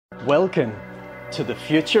Welcome to the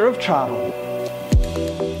future of travel.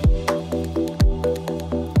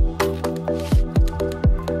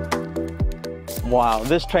 Wow,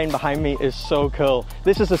 this train behind me is so cool.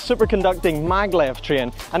 This is a superconducting maglev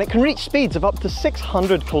train, and it can reach speeds of up to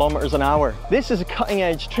 600 kilometers an hour. This is a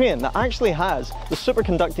cutting-edge train that actually has the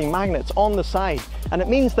superconducting magnets on the side, and it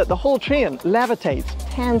means that the whole train levitates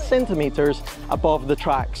 10 centimeters above the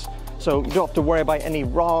tracks. So you don't have to worry about any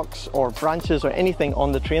rocks or branches or anything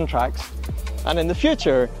on the train tracks. And in the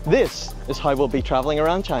future, this is how we'll be traveling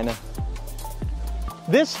around China.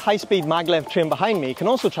 This high-speed maglev train behind me can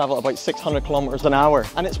also travel about 600 kilometers an hour,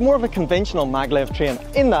 and it's more of a conventional maglev train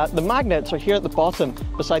in that the magnets are here at the bottom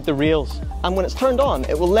beside the rails, and when it's turned on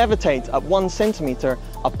it will levitate at 1 centimeter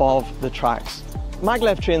above the tracks.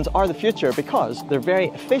 Maglev trains are the future because they're very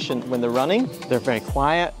efficient when they're running, they're very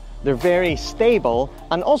quiet, they're very stable,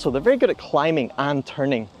 and also they're very good at climbing and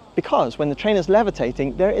turning, because when the train is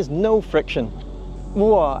levitating there is no friction.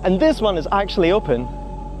 Whoa, and this one is actually open.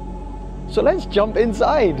 So let's jump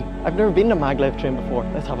inside. I've never been in a maglev train before.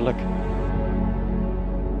 Let's have a look.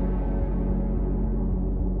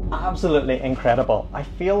 Absolutely incredible. I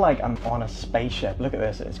feel like I'm on a spaceship. Look at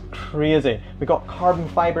this, it's crazy. We've got carbon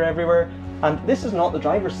fiber everywhere, and this is not the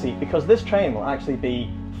driver's seat because this train will actually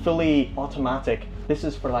be fully automatic. This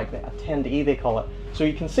is for like the attendee, they call it. So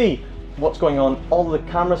you can see what's going on, all the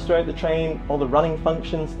cameras throughout the train, all the running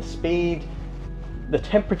functions, the speed, the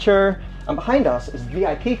temperature. And behind us is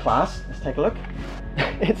VIP class. Let's take a look.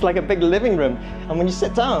 It's like a big living room. And when you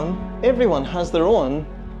sit down, everyone has their own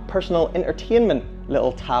personal entertainment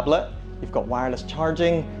little tablet. You've got wireless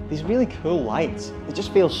charging, these really cool lights. It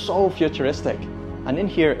just feels so futuristic. And in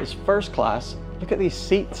here is first class. Look at these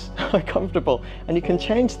seats, how comfortable. And you can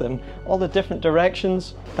change them, all the different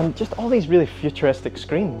directions, and just all these really futuristic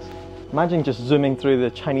screens. Imagine just zooming through the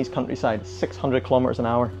Chinese countryside, 600 kilometers an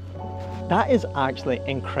hour. That is actually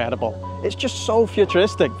incredible. It's just so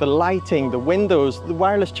futuristic. The lighting, the windows, the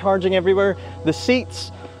wireless charging everywhere, the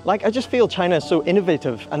seats. Like, I just feel China is so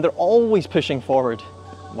innovative and they're always pushing forward.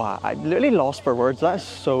 Wow, I'm literally lost for words. That is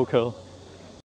so cool.